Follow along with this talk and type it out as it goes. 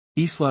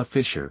Isla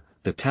Fisher,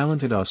 the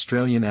talented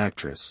Australian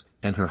actress,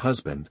 and her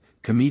husband,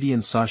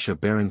 comedian Sacha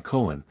Baron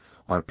Cohen,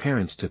 are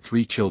parents to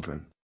 3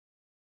 children.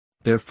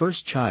 Their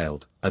first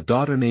child, a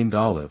daughter named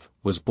Olive,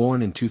 was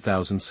born in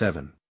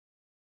 2007.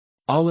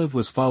 Olive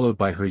was followed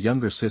by her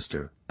younger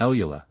sister,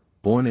 Elula,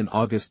 born in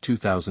August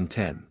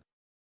 2010.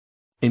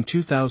 In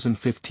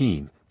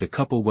 2015, the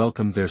couple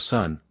welcomed their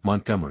son,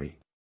 Montgomery.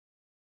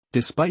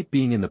 Despite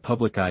being in the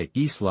public eye,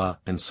 Isla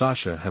and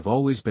Sacha have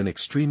always been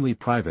extremely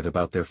private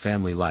about their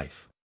family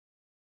life.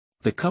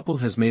 The couple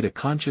has made a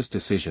conscious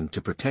decision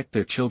to protect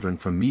their children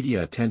from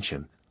media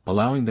attention,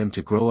 allowing them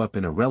to grow up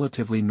in a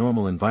relatively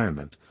normal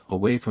environment,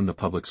 away from the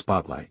public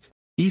spotlight.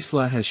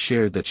 Isla has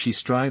shared that she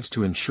strives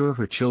to ensure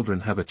her children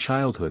have a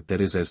childhood that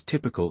is as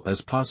typical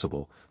as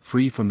possible,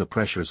 free from the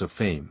pressures of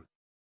fame.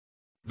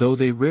 Though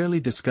they rarely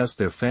discuss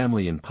their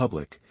family in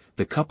public,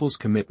 the couple's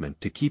commitment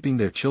to keeping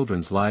their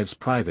children's lives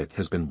private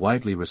has been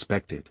widely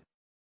respected.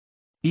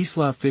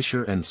 Elula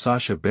Fisher and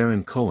Sacha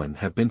Baron Cohen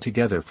have been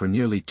together for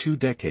nearly 2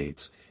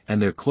 decades,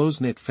 and their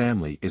close-knit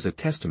family is a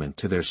testament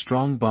to their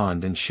strong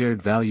bond and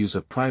shared values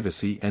of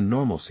privacy and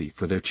normalcy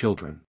for their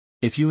children.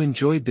 If you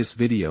enjoyed this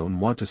video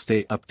and want to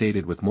stay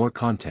updated with more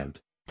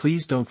content,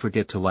 please don't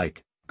forget to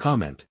like,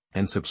 comment,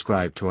 and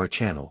subscribe to our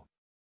channel.